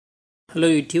Hello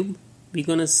YouTube, we're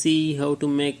gonna see how to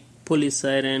make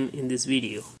Siren in this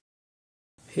video.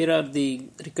 Here are the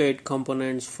required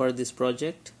components for this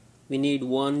project. We need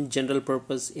one general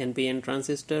purpose NPN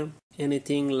transistor,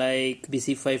 anything like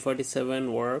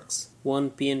BC547 works, one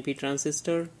PNP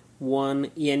transistor, one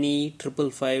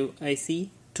NE555 IC,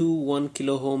 two 1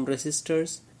 kilo ohm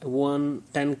resistors, one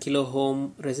 10 kilo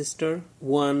ohm resistor,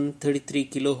 one 33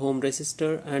 kilo ohm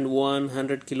resistor, and one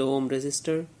 100 kilo ohm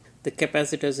resistor. The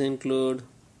capacitors include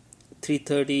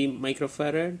 330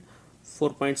 microfarad,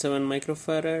 4.7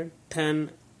 microfarad, 10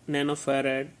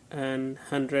 nanofarad, and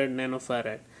 100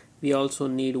 nanofarad. We also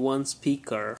need one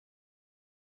speaker.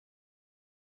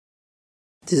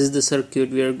 This is the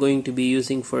circuit we are going to be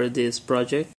using for this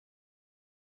project.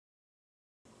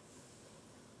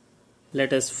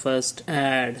 Let us first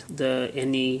add the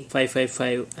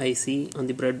NE555 IC on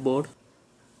the breadboard.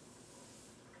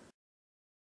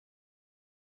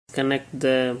 Connect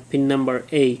the pin number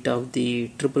 8 of the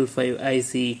 555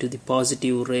 IC to the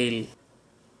positive rail.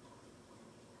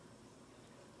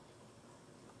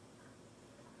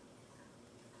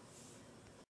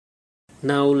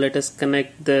 Now let us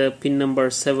connect the pin number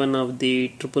 7 of the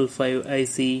 555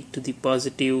 IC to the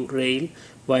positive rail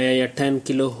via a 10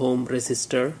 kilo ohm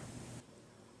resistor.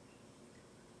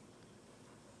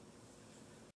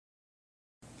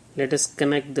 Let us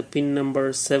connect the pin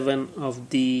number 7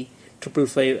 of the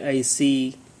 555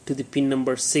 IC to the pin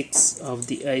number 6 of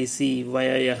the IC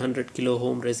via a 100 kilo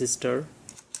ohm resistor.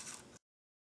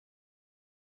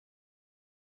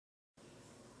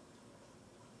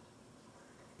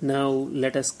 Now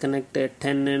let us connect a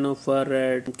 10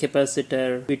 nanofarad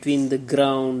capacitor between the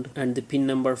ground and the pin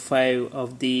number 5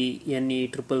 of the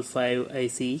NE555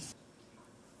 IC.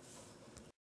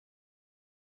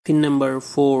 Pin number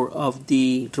 4 of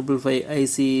the 555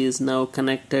 IC is now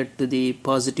connected to the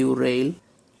positive rail.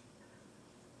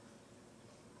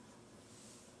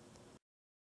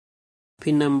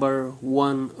 Pin number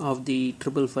 1 of the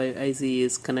 555 IC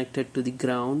is connected to the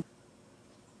ground.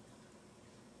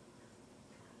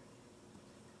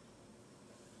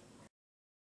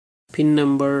 Pin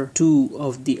number 2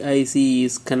 of the IC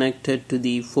is connected to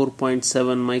the 4.7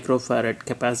 microfarad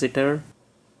capacitor.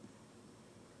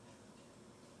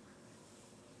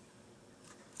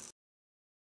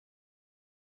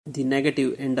 The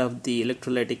negative end of the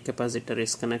electrolytic capacitor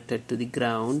is connected to the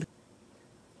ground.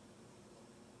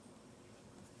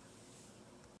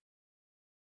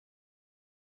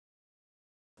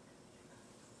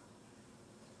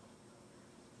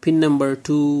 Pin number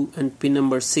 2 and pin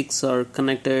number 6 are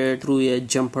connected through a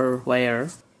jumper wire.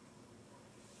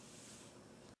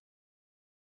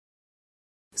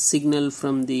 Signal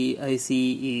from the IC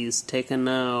is taken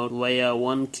out via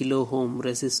 1 kilo ohm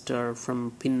resistor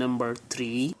from pin number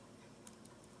 3.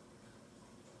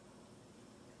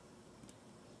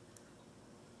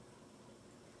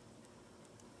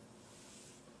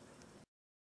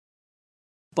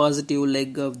 Positive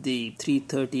leg of the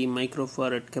 330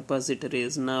 microfarad capacitor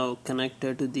is now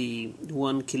connected to the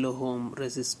 1 kilo ohm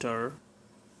resistor.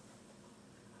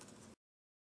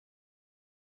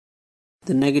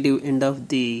 The negative end of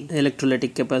the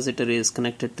electrolytic capacitor is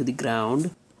connected to the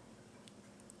ground.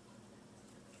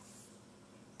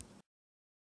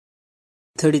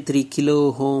 The 33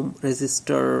 kilo ohm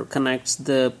resistor connects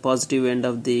the positive end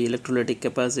of the electrolytic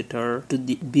capacitor to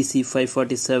the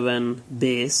BC547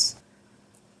 base.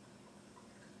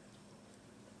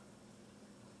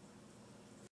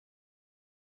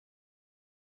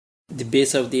 The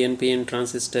base of the NPN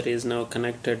transistor is now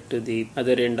connected to the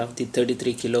other end of the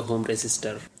 33 kilo ohm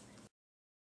resistor.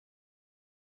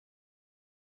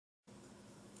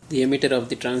 The emitter of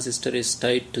the transistor is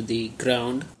tied to the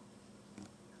ground.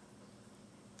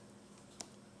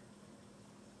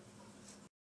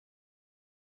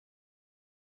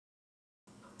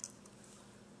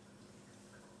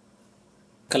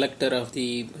 Collector of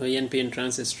the NPN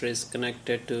transistor is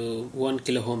connected to 1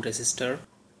 kilo ohm resistor.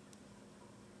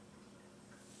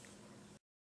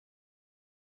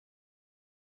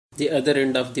 The other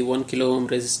end of the 1 kilo ohm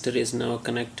resistor is now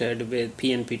connected with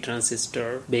PNP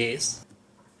transistor base.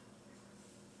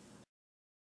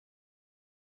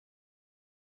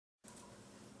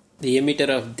 The emitter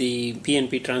of the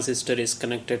PNP transistor is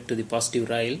connected to the positive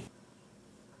rail.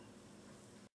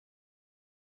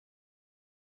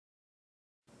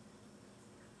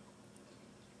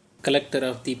 Collector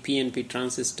of the PNP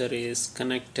transistor is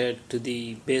connected to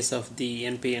the base of the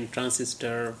NPN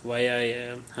transistor via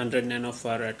a 100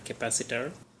 nanofarad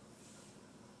capacitor.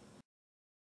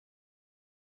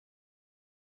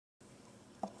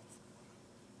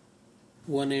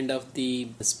 One end of the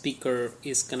speaker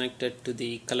is connected to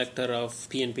the collector of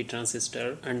PNP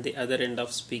transistor and the other end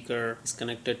of speaker is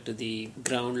connected to the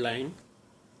ground line.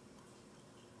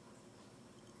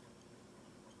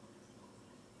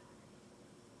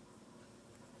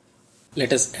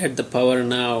 Let us add the power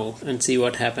now and see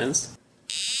what happens.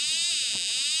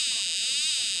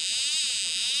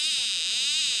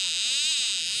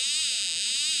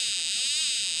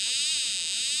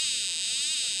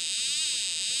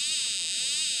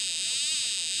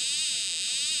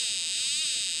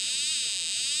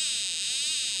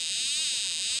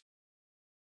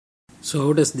 So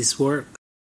how does this work?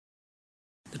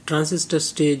 The transistor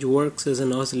stage works as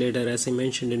an oscillator, as I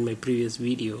mentioned in my previous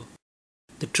video.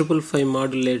 The 555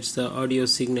 modulates the audio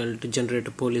signal to generate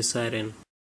a police siren.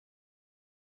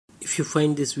 If you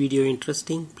find this video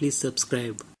interesting, please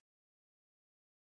subscribe.